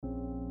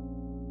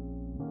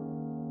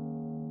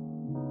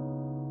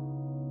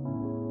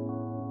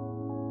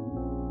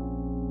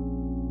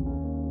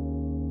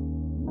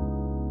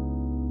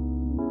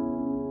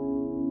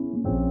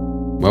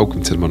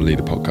Welcome to the Modern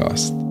Leader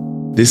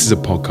Podcast. This is a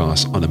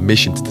podcast on a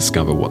mission to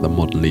discover what the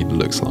modern leader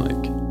looks like.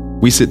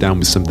 We sit down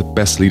with some of the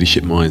best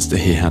leadership minds to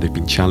hear how they've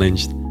been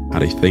challenged, how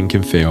they think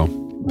and feel,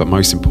 but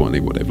most importantly,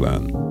 what they've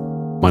learned.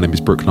 My name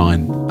is Brooke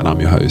Nine, and I'm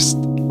your host.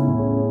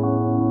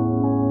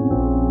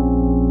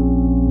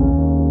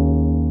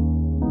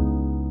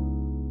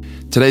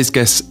 Today's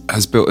guest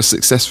has built a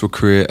successful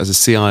career as a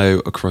CIO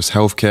across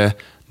healthcare,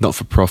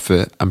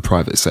 not-for-profit and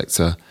private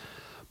sector,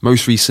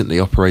 most recently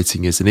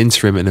operating as an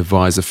interim and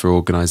advisor for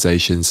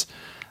organisations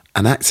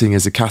and acting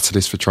as a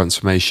catalyst for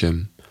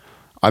transformation.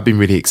 I've been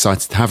really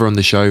excited to have her on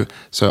the show,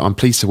 so I'm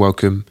pleased to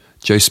welcome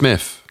Jo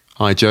Smith.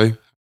 Hi, Jo.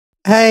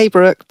 Hey,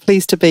 Brooke.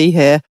 Pleased to be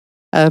here.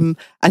 And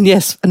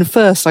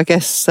first, I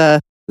guess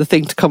the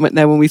thing to comment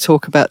there when we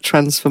talk about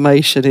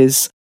transformation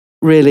is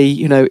really,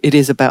 it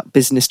is about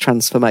business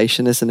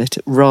transformation, isn't it?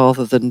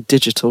 Rather than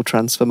digital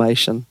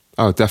transformation.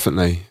 Oh,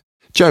 definitely.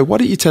 Jo, why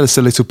don't you tell us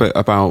a little bit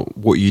about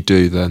what you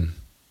do then?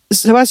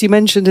 So as you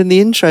mentioned in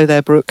the intro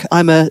there, Brooke,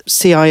 I'm a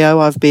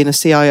CIO. I've been a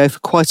CIO for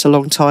quite a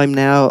long time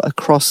now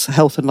across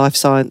health and life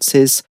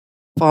sciences,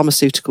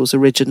 pharmaceuticals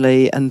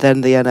originally, and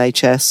then the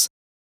NHS.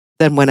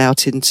 Then went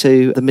out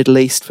into the Middle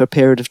East for a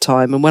period of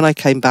time. And when I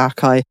came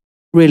back, I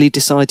really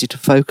decided to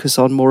focus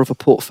on more of a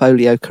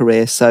portfolio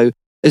career. So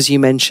as you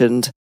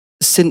mentioned,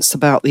 since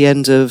about the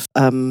end of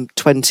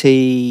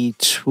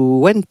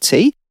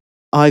 2020,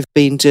 I've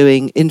been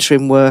doing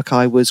interim work.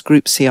 I was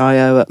Group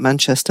CIO at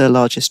Manchester,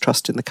 largest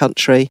trust in the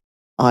country.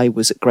 I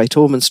was at Great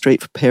Ormond Street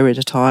for a period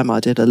of time.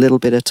 I did a little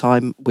bit of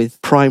time with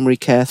primary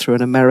care through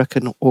an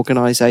American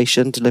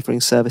organisation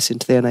delivering service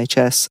into the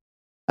NHS.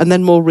 And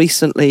then more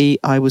recently,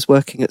 I was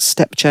working at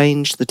Step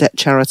Change, the debt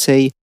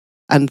charity,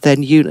 and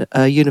then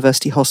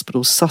University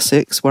Hospitals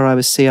Sussex, where I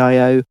was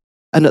CIO.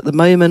 And at the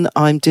moment,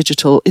 I'm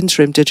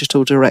interim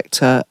digital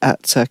director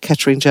at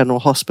Kettering General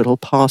Hospital,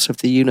 part of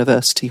the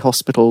University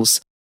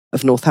Hospitals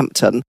of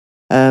Northampton.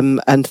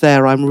 And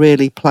there I'm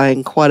really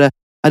playing quite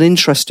an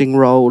interesting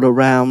role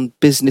around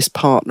business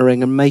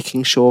partnering and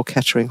making sure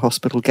Kettering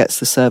Hospital gets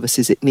the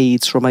services it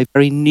needs from a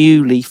very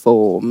newly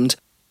formed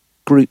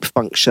group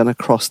function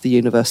across the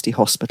university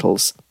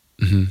hospitals.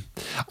 Mm-hmm.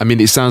 I mean,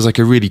 it sounds like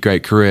a really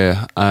great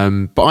career,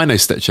 but I know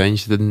Step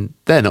Change, then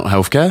they're not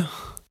healthcare.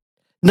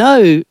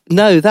 No,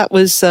 that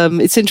was,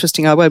 it's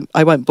interesting. I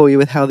won't bore you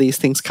with how these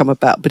things come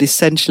about, but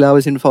essentially I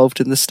was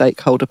involved in the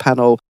stakeholder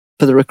panel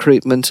for the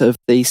recruitment of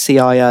the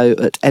CIO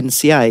at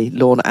NCA,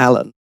 Lorna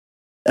Allen.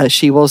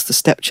 She was the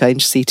Step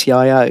Change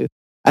CTIO.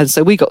 And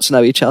so we got to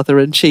know each other,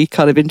 and she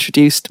kind of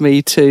introduced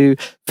me to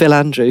Phil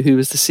Andrew, who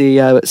was the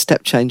CEO at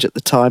Step Change at the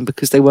time,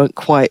 because they weren't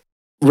quite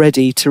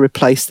ready to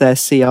replace their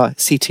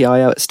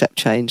CTIO at Step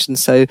Change. And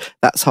so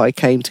that's how I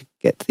came to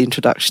get the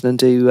introduction and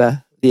do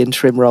the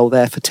interim role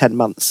there for 10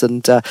 months.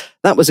 And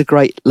that was a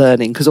great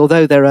learning, because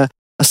although they're a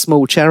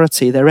small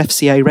charity, they're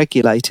FCA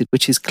regulated,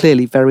 which is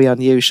clearly very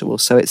unusual.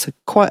 So it's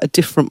quite a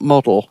different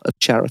model of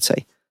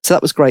charity. So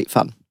that was great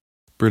fun.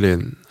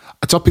 Brilliant.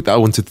 A topic that I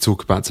wanted to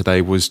talk about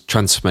today was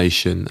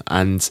transformation.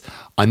 And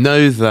I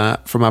know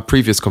that from our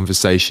previous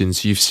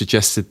conversations, you've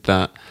suggested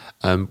that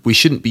we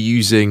shouldn't be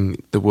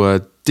using the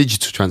word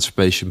digital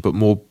transformation, but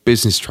more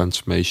business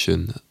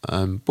transformation.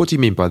 What do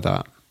you mean by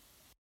that?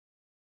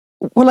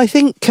 Well, I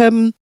think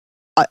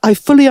I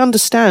fully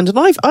understand, and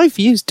I've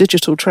used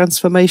digital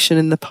transformation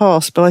in the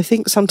past, but I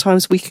think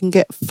sometimes we can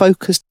get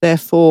focused,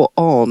 therefore,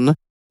 on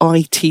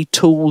IT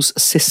tools,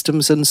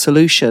 systems and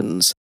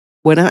solutions,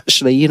 when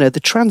actually, the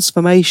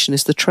transformation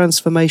is the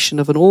transformation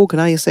of an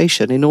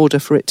organisation in order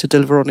for it to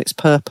deliver on its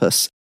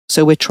purpose.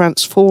 So we're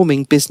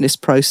transforming business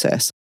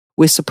process.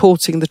 We're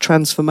supporting the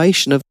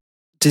transformation of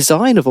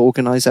design of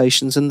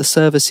organisations and the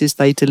services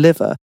they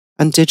deliver,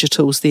 and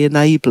digital's the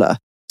enabler.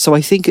 So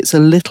I think it's a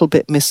little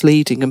bit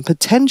misleading and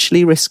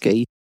potentially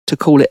risky to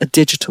call it a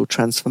digital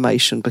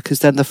transformation, because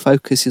then the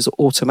focus is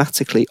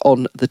automatically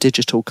on the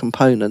digital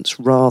components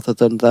rather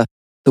than the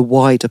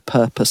wider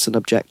purpose and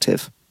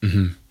objective.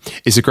 Mm-hmm.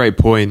 It's a great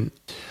point.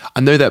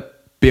 I know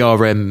that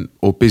BRM,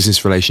 or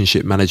business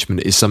relationship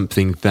management, is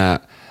something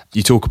that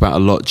you talk about a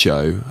lot,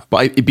 Jo,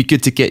 but it'd be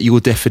good to get your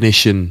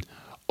definition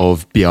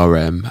of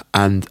BRM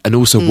and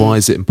also why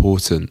is it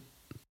important?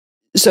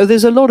 So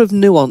there's a lot of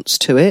nuance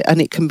to it,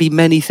 and it can be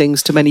many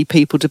things to many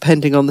people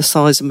depending on the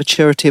size and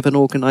maturity of an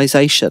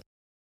organisation.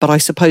 But I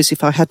suppose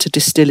if I had to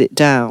distill it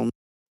down,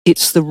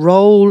 it's the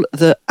role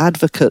that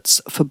advocates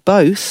for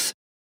both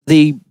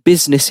the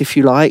business, if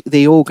you like,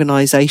 the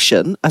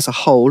organisation as a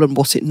whole and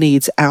what it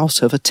needs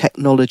out of a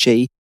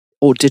technology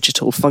or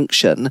digital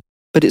function,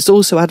 but it's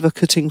also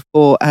advocating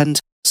for and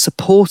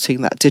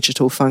supporting that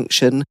digital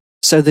function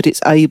so that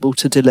it's able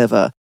to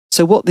deliver.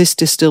 So what this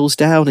distills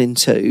down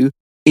into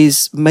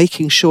is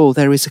making sure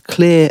there is a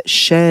clear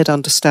shared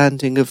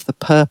understanding of the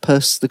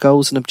purpose, the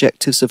goals and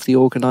objectives of the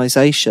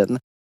organisation,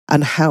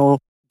 and how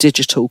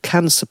digital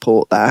can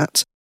support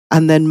that,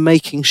 and then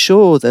making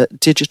sure that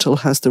digital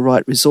has the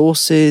right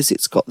resources,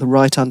 it's got the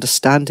right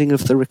understanding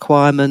of the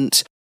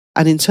requirement,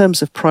 and in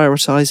terms of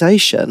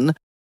prioritisation,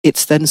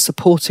 it's then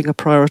supporting a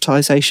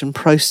prioritisation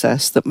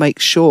process that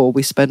makes sure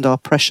we spend our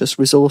precious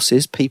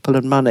resources, people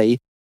and money,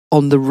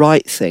 on the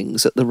right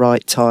things at the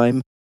right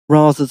time,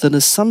 rather than,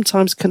 as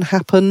sometimes can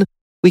happen,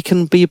 we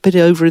can be a bit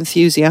over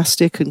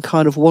enthusiastic and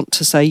kind of want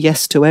to say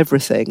yes to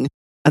everything,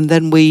 and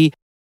then we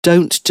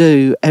don't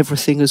do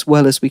everything as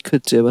well as we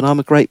could do. And I'm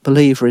a great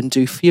believer in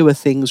do fewer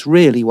things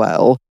really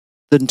well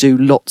than do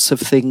lots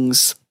of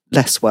things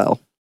less well.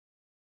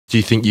 Do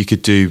you think you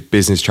could do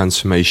business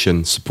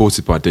transformation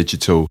supported by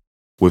digital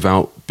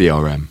without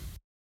BRM?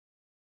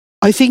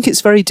 I think it's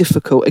very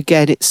difficult.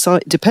 Again, it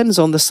depends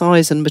on the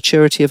size and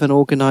maturity of an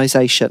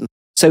organisation.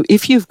 So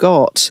if you've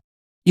got,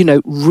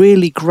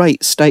 really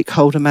great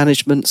stakeholder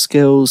management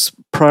skills,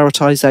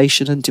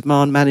 prioritisation and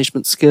demand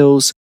management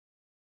skills,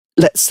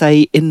 let's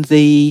say in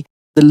the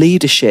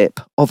leadership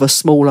of a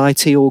small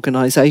IT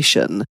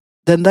organisation,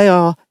 then they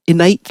are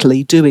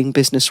innately doing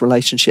business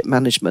relationship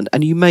management,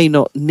 and you may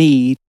not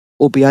need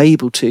or be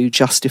able to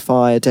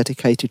justify a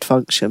dedicated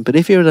function. But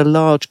if you're in a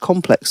large,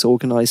 complex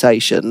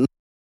organisation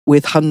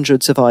with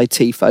hundreds of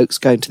IT folks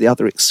going to the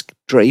other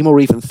extreme, or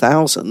even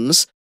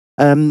thousands,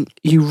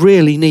 you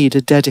really need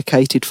a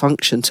dedicated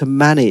function to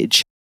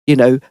manage,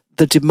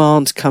 the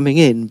demand coming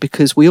in,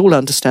 because we all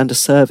understand a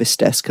service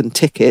desk and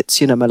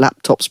tickets. My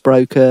laptop's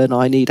broken,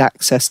 I need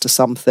access to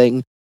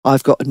something,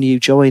 I've got a new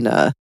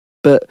joiner.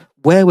 But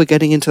where we're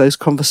getting into those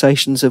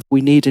conversations of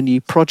we need a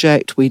new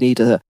project, we need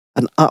an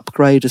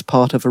upgrade as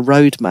part of a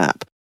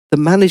roadmap, the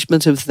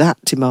management of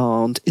that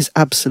demand is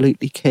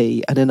absolutely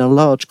key. And in a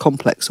large,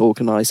 complex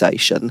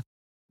organisation,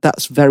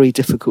 that's very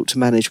difficult to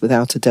manage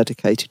without a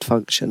dedicated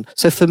function.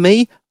 So for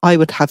me, I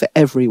would have it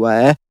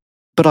everywhere,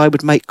 but I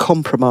would make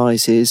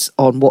compromises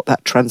on what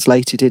that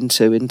translated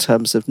into in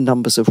terms of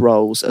numbers of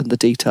roles and the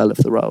detail of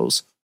the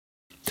roles.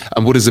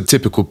 And what does a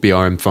typical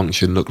BRM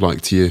function look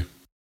like to you?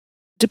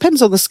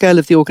 Depends on the scale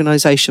of the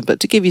organisation, but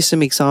to give you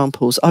some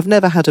examples, I've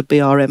never had a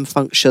BRM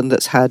function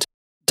that's had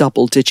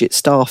double-digit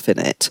staff in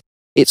it.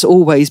 It's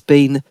always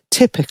been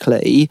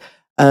typically,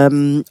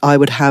 I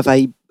would have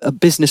a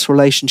business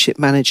relationship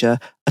manager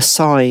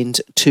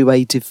assigned to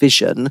a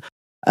division.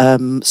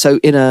 So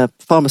in a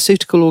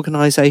pharmaceutical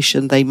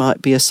organisation, they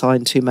might be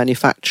assigned to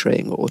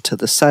manufacturing or to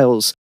the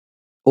sales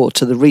or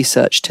to the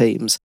research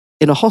teams.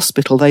 In a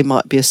hospital, they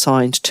might be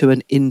assigned to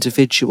an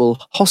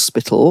individual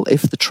hospital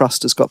if the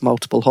trust has got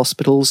multiple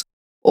hospitals,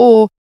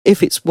 or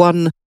if it's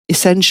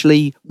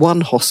essentially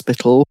one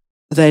hospital,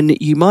 then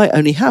you might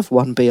only have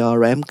one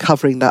BRM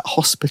covering that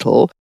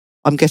hospital.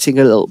 I'm getting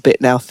a little bit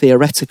now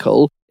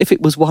theoretical. If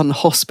it was one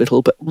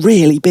hospital but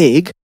really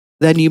big,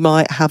 then you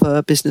might have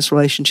a business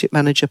relationship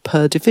manager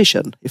per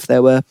division if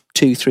there were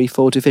 2, 3,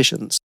 4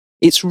 divisions.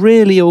 It's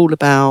really all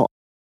about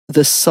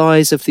the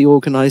size of the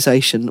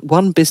organisation.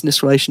 One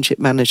business relationship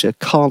manager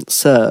can't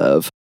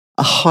serve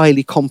a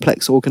highly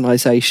complex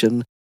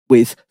organisation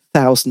with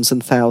thousands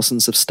and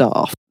thousands of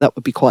staff. That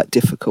would be quite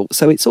difficult.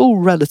 So it's all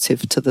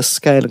relative to the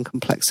scale and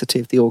complexity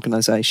of the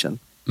organisation.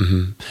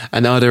 Mm-hmm.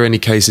 And are there any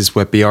cases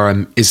where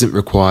BRM isn't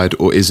required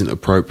or isn't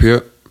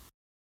appropriate?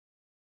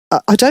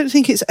 I don't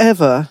think it's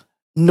ever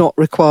not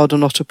required or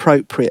not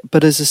appropriate.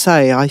 But as I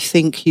say, I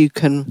think you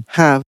can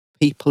have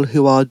people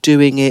who are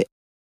doing it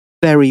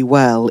very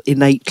well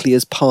innately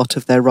as part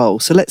of their role.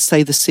 So let's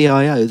say the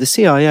CIO. The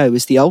CIO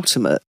is the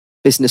ultimate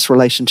business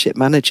relationship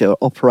manager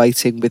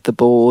operating with the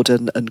board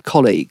and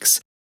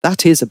colleagues.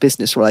 That is a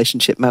business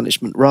relationship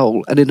management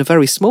role. And in a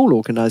very small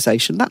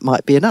organisation, that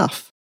might be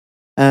enough.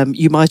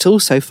 You might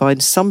also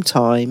find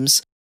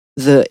sometimes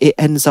that it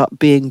ends up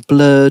being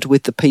blurred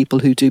with the people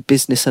who do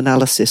business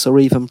analysis or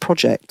even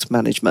project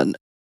management.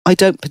 I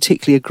don't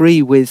particularly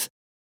agree with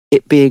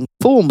it being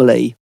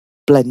formally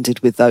blended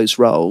with those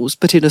roles,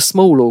 but in a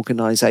small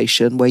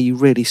organisation where you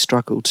really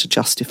struggle to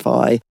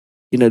justify,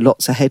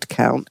 lots of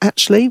headcount,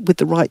 actually, with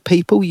the right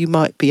people, you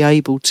might be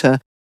able to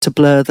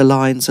blur the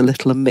lines a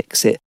little and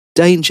mix it.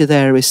 Danger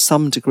there is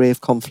some degree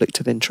of conflict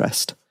of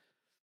interest.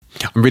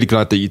 I'm really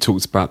glad that you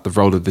talked about the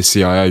role of the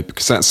CIO,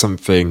 because that's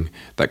something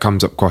that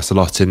comes up quite a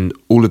lot in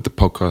all of the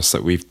podcasts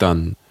that we've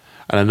done.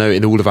 And I know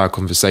in all of our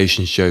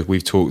conversations, Joe,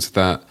 we've talked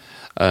that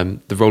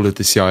the role of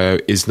the CIO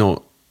is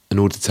not an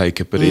order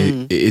taker, but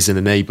it is an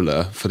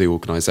enabler for the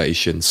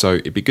organisation. So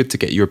it'd be good to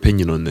get your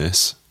opinion on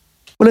this.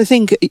 Well, I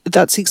think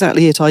that's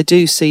exactly it. I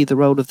do see the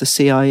role of the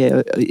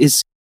CIO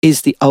is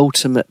the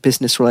ultimate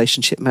business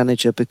relationship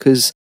manager,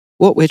 because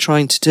what we're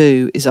trying to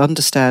do is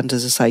understand,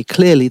 as I say,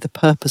 clearly the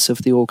purpose of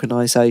the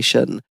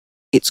organisation,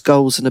 its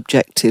goals and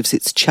objectives,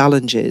 its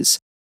challenges.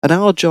 And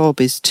our job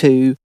is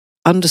to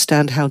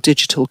understand how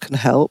digital can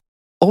help.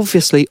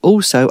 Obviously,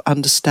 also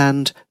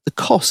understand the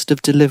cost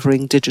of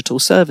delivering digital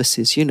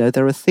services.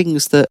 There are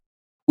things that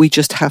we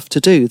just have to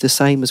do, the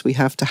same as we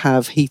have to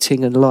have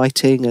heating and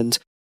lighting and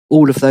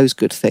all of those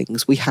good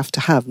things. We have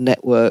to have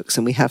networks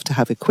and we have to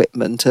have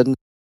equipment. And,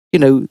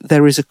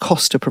 there is a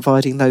cost to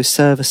providing those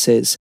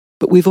services.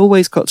 But we've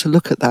always got to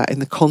look at that in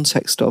the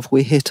context of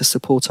we're here to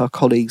support our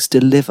colleagues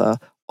deliver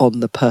on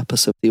the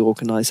purpose of the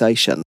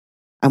organisation.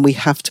 And we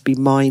have to be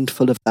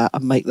mindful of that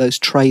and make those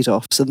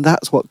trade-offs. And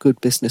that's what good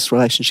business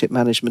relationship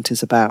management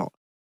is about.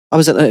 I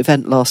was at an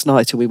event last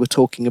night and we were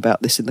talking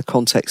about this in the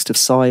context of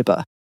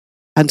cyber.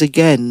 And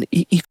again,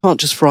 you can't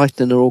just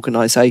frighten an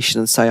organisation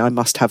and say, I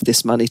must have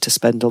this money to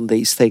spend on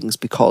these things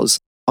because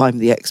I'm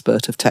the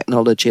expert of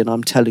technology and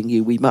I'm telling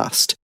you we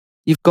must.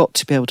 You've got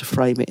to be able to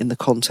frame it in the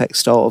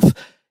context of,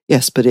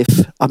 yes, but if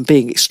I'm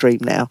being extreme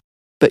now,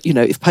 but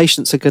if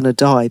patients are going to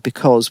die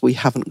because we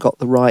haven't got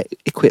the right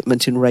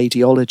equipment in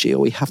radiology or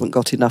we haven't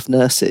got enough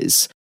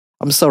nurses,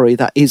 I'm sorry,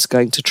 that is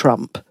going to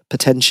trump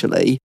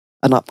potentially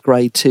an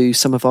upgrade to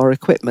some of our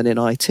equipment in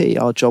IT.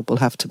 Our job will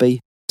have to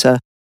be to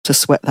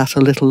sweat that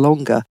a little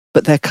longer.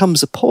 But there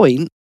comes a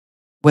point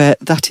where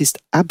that is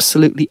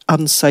absolutely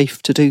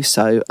unsafe to do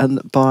so, and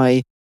that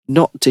by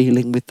not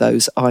dealing with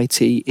those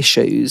IT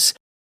issues,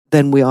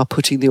 then we are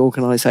putting the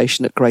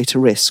organisation at greater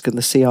risk, and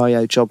the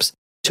CIO job's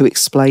to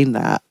explain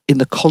that in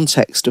the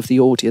context of the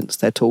audience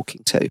they're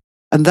talking to.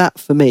 And that,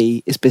 for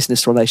me, is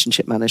business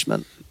relationship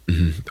management.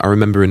 Mm-hmm. I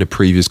remember in a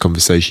previous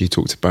conversation you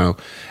talked about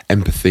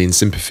empathy and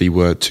sympathy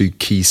were two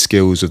key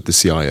skills of the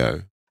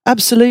CIO.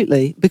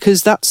 Absolutely,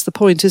 because that's the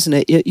point, isn't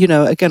it?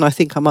 Again, I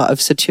think I might have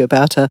said to you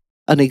about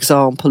an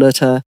example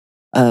at a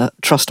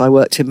trust I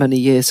worked in many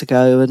years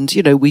ago. And,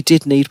 we'd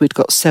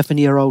got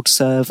 7-year-old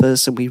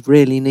servers and we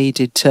really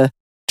needed to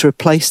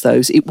replace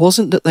those. It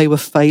wasn't that they were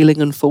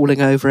failing and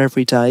falling over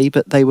every day,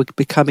 but they were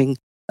becoming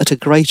at a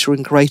greater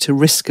and greater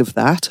risk of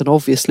that. And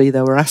obviously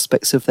there were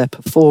aspects of their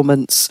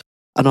performance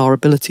and our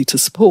ability to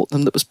support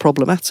them that was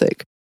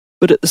problematic.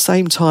 But at the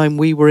same time,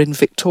 we were in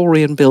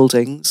Victorian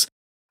buildings,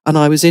 and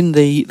I was in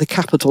the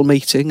capital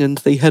meeting, and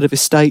the head of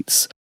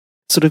estates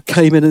sort of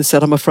came in and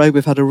said, I'm afraid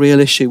we've had a real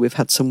issue. We've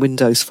had some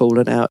windows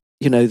fallen out.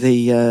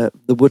 The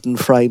wooden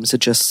frames are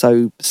just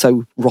so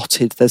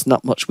rotted. There's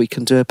not much we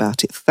can do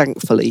about it.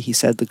 Thankfully, he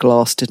said, the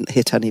glass didn't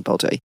hit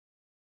anybody.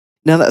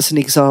 Now, that's an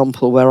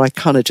example where I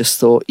kind of just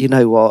thought, you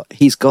know what,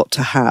 he's got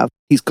to have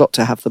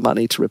the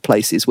money to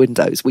replace his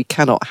windows. We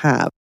cannot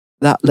have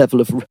that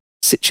level of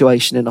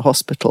situation in a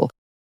hospital.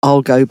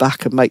 I'll go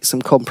back and make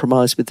some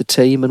compromise with the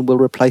team and we'll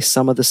replace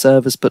some of the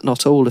servers, but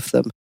not all of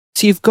them.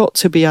 So you've got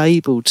to be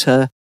able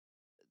to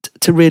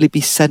really be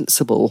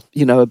sensible,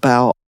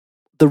 about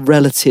the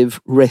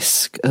relative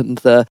risk and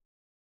the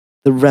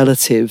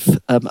relative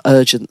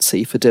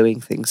urgency for doing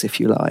things, if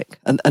you like.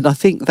 And I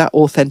think that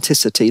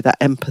authenticity, that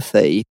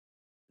empathy,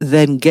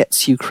 then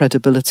gets you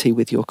credibility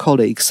with your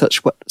colleagues,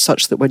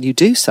 such that when you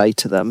do say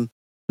to them,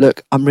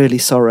 look, I'm really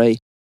sorry,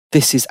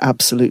 this is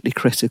absolutely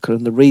critical.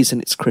 And the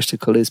reason it's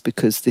critical is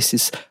because this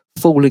is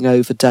falling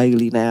over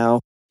daily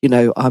now.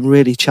 I'm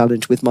really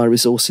challenged with my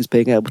resources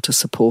being able to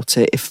support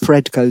it. If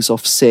Fred goes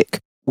off sick,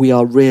 we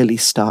are really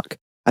stuck.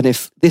 And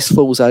if this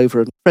falls over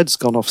and Fred's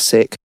gone off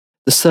sick,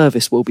 the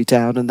service will be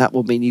down, and that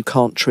will mean you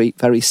can't treat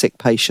very sick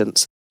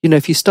patients.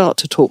 If you start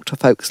to talk to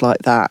folks like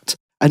that,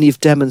 and you've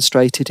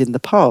demonstrated in the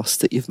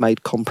past that you've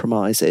made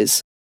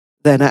compromises,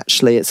 then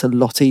actually it's a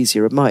lot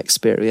easier, in my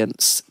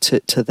experience,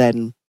 to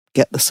then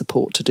get the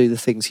support to do the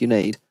things you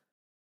need.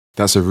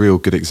 That's a real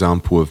good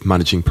example of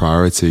managing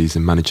priorities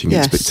and managing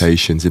Yes.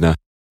 expectations in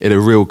a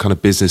real kind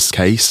of business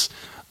case.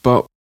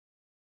 But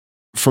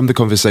from the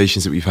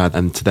conversations that we've had,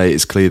 and today,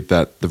 it's clear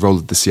that the role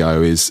of the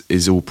CIO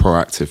is all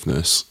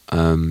proactiveness.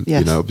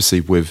 Yes.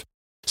 Obviously with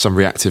some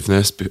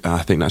reactiveness, but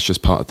I think that's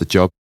just part of the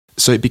job.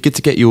 So it'd be good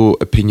to get your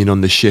opinion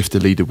on the shift a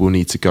leader will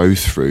need to go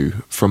through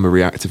from a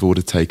reactive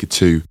order taker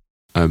to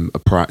a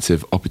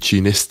proactive,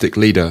 opportunistic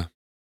leader.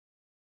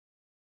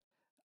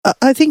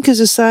 I think, as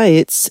I say,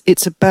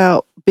 it's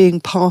about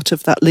being part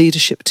of that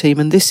leadership team.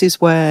 And this is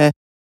where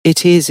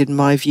it is, in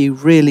my view,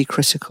 really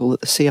critical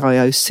that the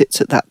CIO sits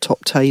at that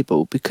top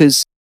table,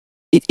 because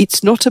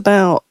it's not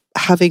about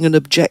having an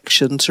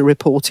objection to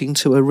reporting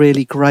to a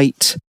really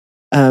great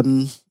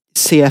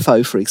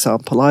CFO, for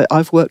example.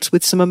 I've worked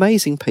with some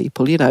amazing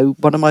people.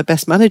 One of my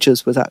best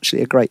managers was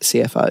actually a great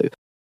CFO.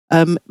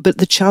 But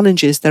the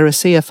challenge is they're a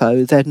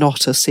CFO, they're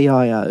not a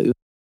CIO.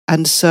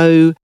 And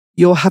so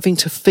you're having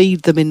to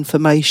feed them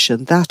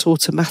information. That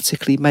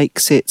automatically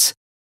makes it,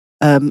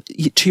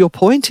 to your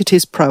point, it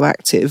is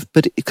proactive,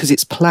 but because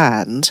it's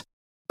planned,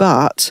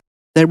 but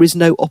there is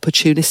no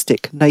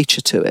opportunistic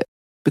nature to it,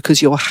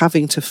 because you're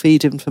having to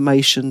feed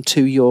information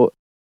to your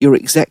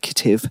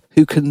executive,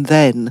 who can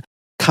then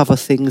cover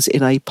things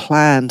in a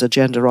planned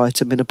agenda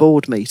item in a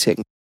board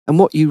meeting. And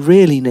what you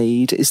really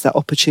need is that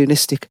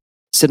opportunistic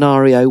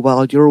scenario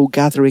while you're all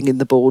gathering in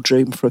the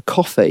boardroom for a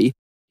coffee,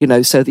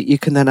 so that you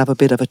can then have a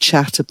bit of a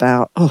chat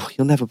about, oh,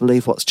 you'll never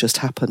believe what's just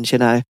happened,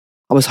 I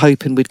was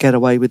hoping we'd get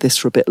away with this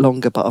for a bit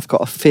longer, but I've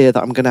got a fear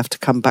that I'm going to have to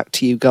come back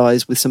to you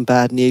guys with some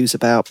bad news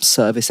about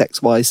service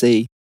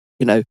XYZ,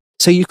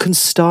 So you can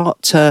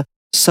start to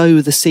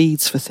sow the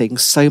seeds for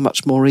things so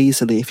much more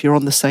easily. If you're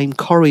on the same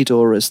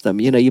corridor as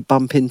them, you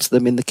bump into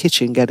them in the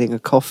kitchen getting a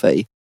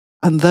coffee.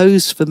 And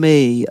those, for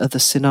me, are the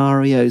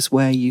scenarios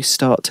where you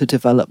start to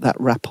develop that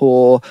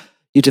rapport,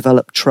 you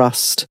develop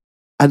trust,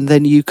 and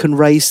then you can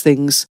raise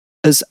things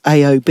as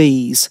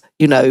AOBs,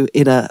 in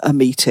a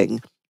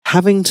meeting.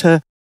 Having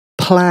to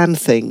plan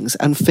things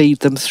and feed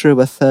them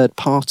through a third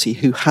party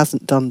who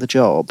hasn't done the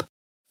job,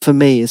 for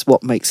me, is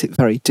what makes it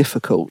very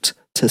difficult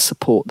to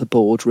support the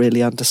board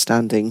really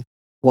understanding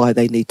why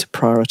they need to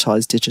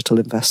prioritise digital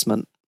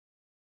investment.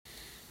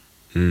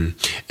 In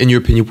your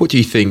opinion, what do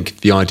you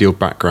think the ideal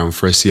background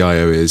for a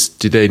CIO is?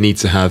 Do they need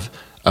to have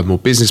a more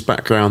business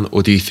background,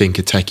 or do you think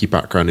a techie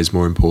background is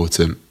more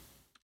important?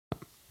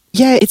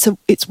 Yeah,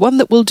 it's one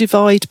that will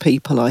divide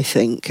people, I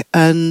think.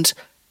 And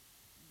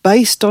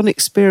based on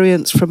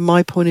experience from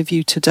my point of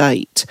view to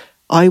date,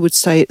 I would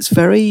say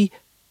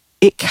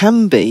it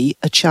can be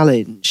a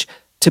challenge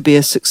to be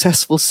a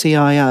successful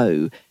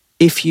CIO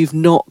if you've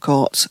not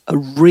got a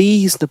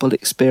reasonable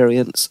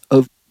experience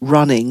of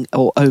running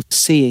or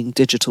overseeing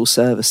digital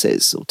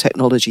services or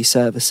technology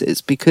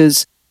services,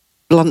 because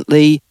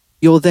bluntly,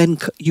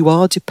 you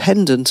are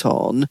dependent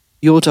on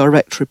your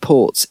direct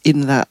reports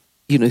in that,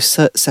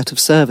 set of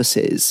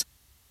services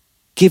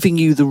giving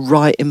you the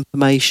right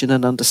information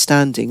and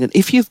understanding. And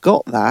if you've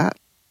got that,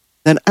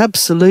 then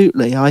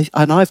absolutely,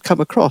 I've come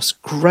across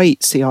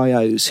great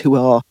CIOs who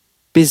are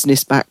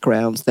business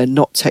backgrounds, they're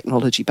not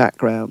technology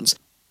backgrounds,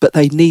 but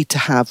they need to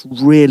have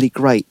really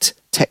great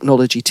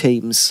technology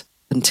teams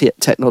and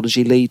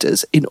technology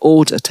leaders in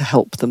order to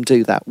help them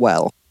do that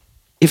well.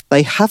 If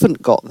they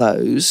haven't got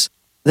those,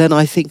 then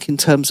I think in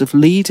terms of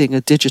leading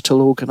a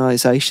digital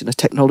organisation, a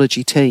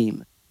technology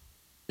team,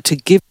 to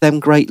give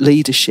them great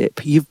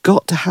leadership, you've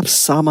got to have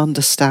some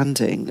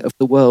understanding of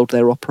the world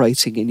they're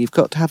operating in. You've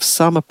got to have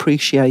some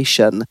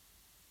appreciation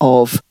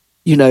of,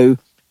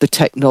 the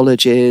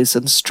technologies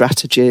and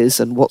strategies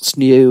and what's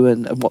new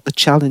and what the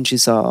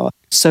challenges are,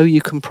 so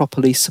you can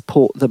properly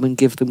support them and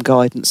give them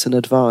guidance and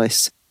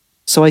advice.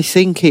 So I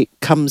think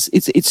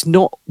it's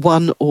not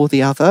one or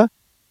the other,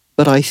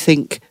 but I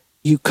think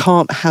you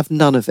can't have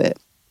none of it.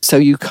 So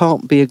you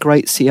can't be a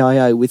great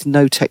CIO with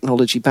no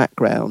technology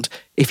background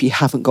if you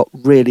haven't got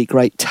really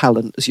great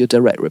talent as your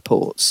direct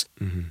reports.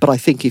 Mm-hmm. But I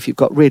think if you've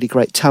got really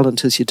great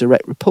talent as your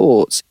direct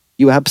reports,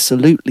 you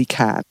absolutely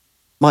can.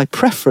 My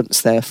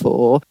preference,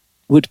 therefore,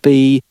 would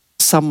be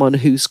someone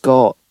who's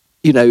got,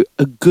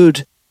 a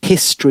good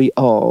history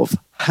of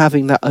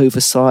having that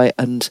oversight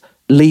and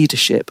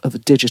leadership of a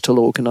digital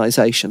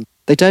organisation.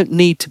 They don't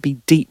need to be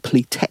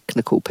deeply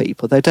technical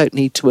people. They don't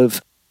need to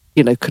have,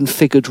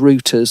 configured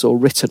routers or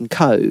written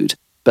code,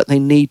 but they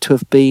need to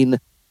have been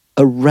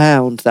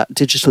around that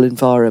digital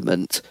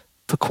environment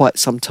for quite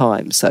some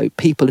time. So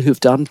people who've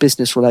done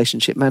business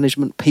relationship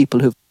management,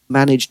 people who've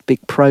managed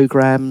big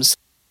programs,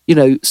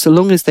 so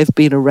long as they've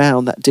been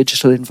around that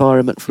digital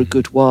environment for a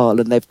good while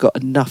and they've got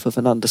enough of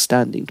an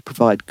understanding to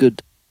provide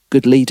good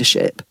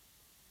leadership,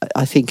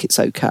 I think it's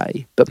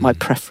okay. But my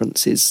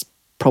preference is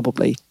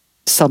probably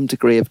some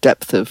degree of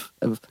depth of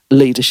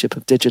leadership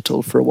of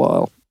digital for a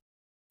while.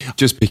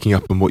 Just picking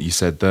up on what you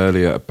said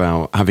earlier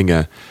about having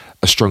a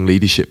strong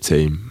leadership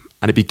team,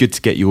 and it'd be good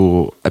to get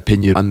your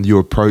opinion and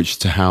your approach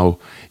to how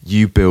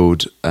you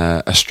build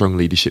a strong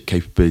leadership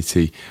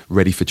capability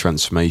ready for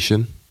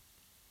transformation.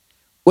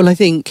 Well, I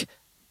think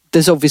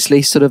there's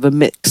obviously sort of a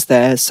mix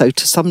there. So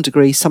to some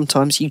degree,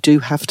 sometimes you do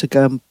have to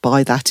go and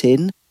buy that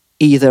in,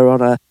 either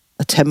on a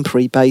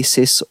temporary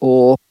basis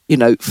or,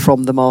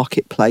 from the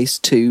marketplace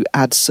to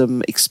add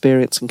some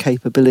experience and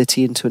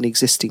capability into an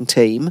existing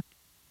team.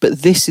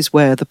 But this is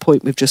where the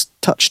point we've just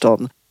touched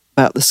on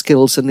about the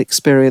skills and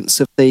experience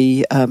of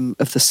the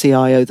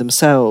CIO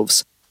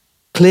themselves.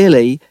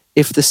 Clearly,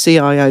 if the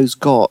CIO's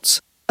got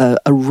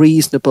a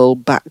reasonable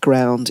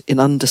background in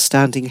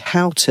understanding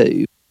how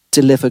to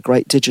deliver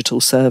great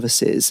digital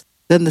services,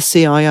 then the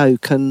CIO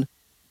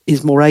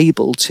is more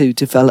able to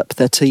develop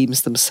their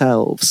teams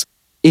themselves.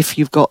 If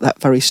you've got that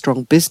very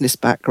strong business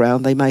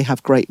background, they may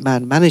have great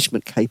man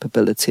management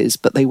capabilities,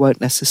 but they won't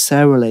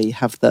necessarily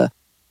have the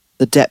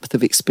depth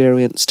of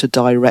experience to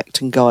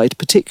direct and guide,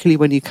 particularly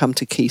when you come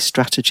to key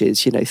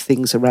strategies,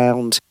 things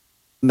around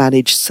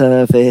managed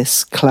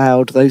service,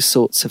 cloud, those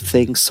sorts of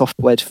things,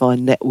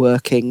 software-defined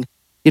networking.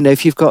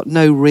 If you've got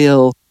no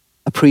real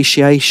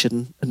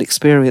appreciation and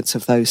experience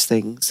of those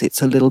things,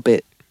 it's a little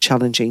bit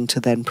challenging to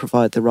then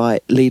provide the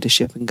right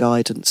leadership and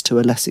guidance to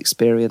a less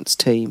experienced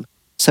team.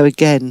 So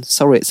again,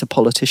 sorry, it's a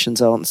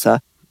politician's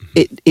answer.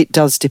 It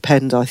does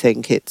depend, I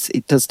think.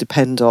 It does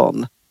depend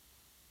on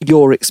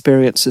your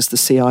experience as the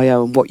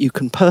CIO and what you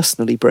can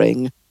personally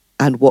bring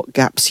and what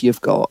gaps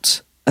you've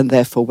got, and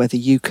therefore whether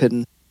you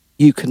can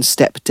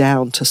step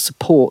down to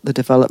support the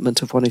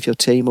development of one of your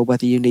team, or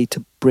whether you need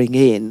to bring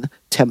in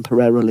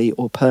temporarily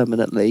or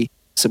permanently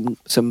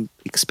some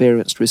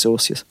experienced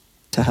resources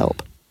to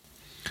help.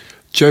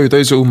 Joe,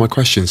 those are all my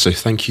questions, so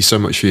thank you so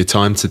much for your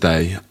time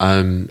today.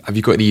 Have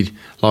you got any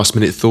last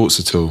minute thoughts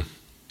at all?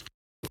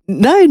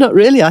 No, not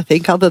really, I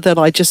think, other than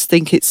I just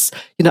think it's,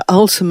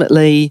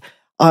 ultimately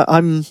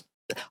I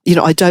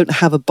don't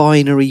have a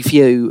binary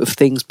view of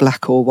things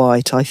black or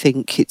white. I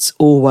think it's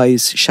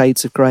always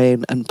shades of grey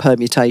and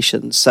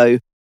permutations. So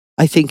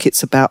I think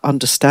it's about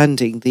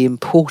understanding the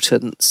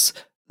importance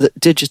that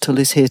digital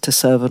is here to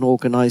serve an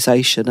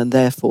organisation, and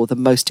therefore the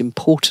most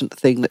important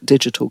thing that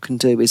digital can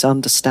do is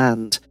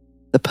understand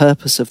the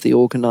purpose of the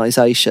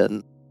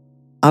organisation,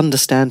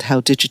 understand how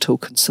digital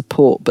can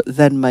support, but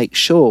then make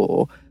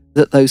sure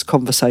that those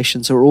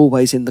conversations are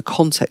always in the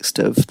context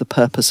of the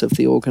purpose of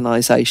the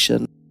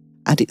organisation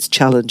and its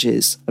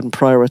challenges and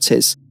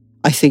priorities.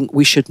 I think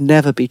we should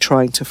never be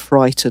trying to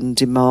frighten,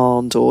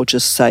 demand, or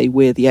just say,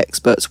 we're the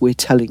experts, we're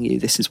telling you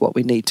this is what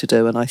we need to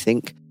do. And I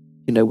think,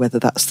 whether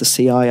that's the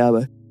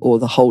CIO or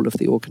the whole of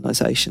the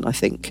organisation, I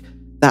think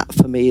that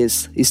for me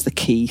is the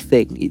key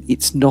thing.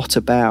 It's not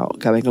about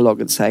going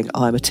along and saying,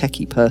 I'm a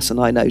techie person,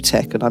 I know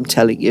tech, and I'm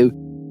telling you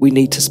we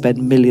need to spend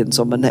millions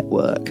on the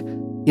network.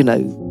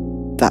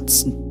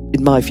 That's,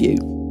 in my view,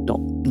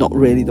 not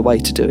really the way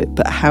to do it.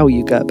 But how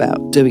you go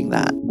about doing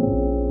that,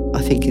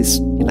 I think is,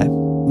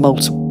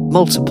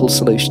 multiple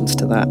solutions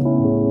to that.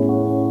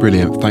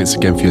 Brilliant. Thanks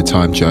again for your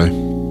time,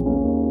 Jo.